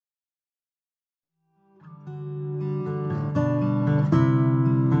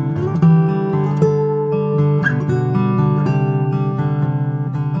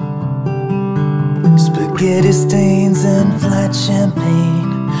spaghetti stains and flat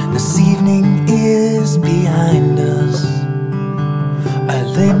champagne. This evening is behind us. I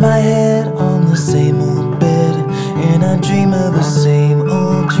lay my head on the same old bed, and I dream of the same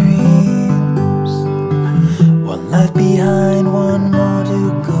old dreams. One life behind, one more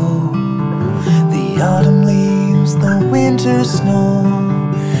to go. The autumn leaves, the winter snow,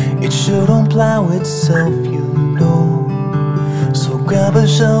 it sure don't plow itself, you know. So grab a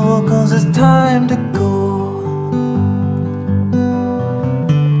shovel, cause it's time to go.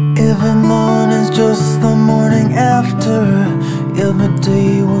 Every morning's just the morning after. Every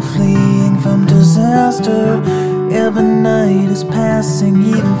day we're fleeing from disaster. Every night is passing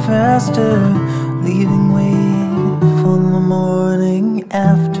even faster, leaving way for the morning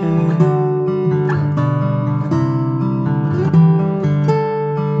after.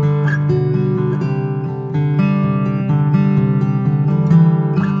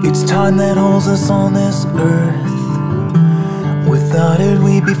 It's time that holds us on this earth. Without it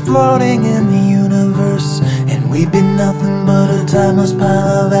we'd be floating in the universe, and we'd be nothing but a timeless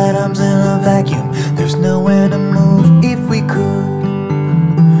pile of atoms in a vacuum. There's nowhere to move if we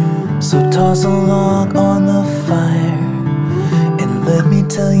could. So toss a log on the fire, and let me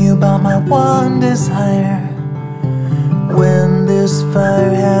tell you about my one desire. When this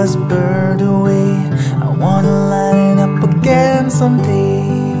fire has burned away, I wanna light it up again someday.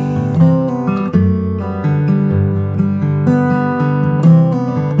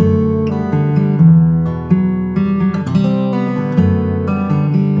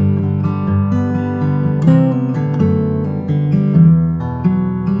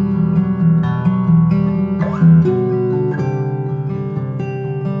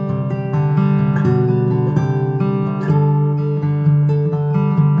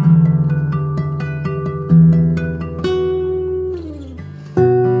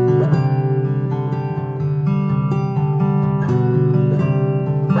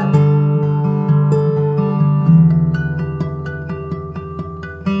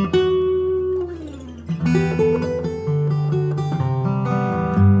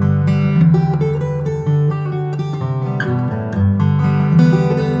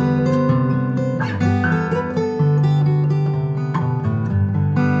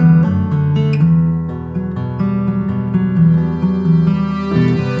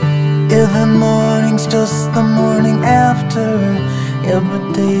 Every morning's just the morning after.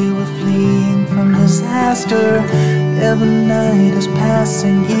 Every day we're fleeing from disaster. Every night is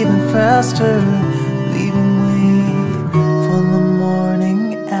passing even faster, leaving way for the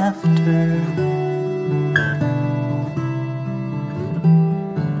morning after.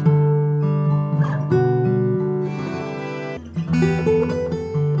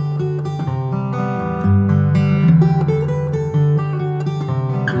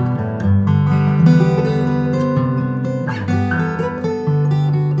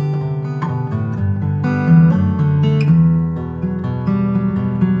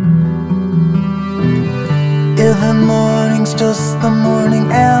 Every morning's just the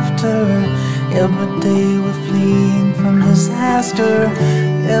morning after. Every day we're fleeing from disaster.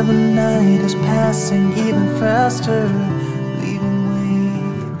 Every night is passing even faster,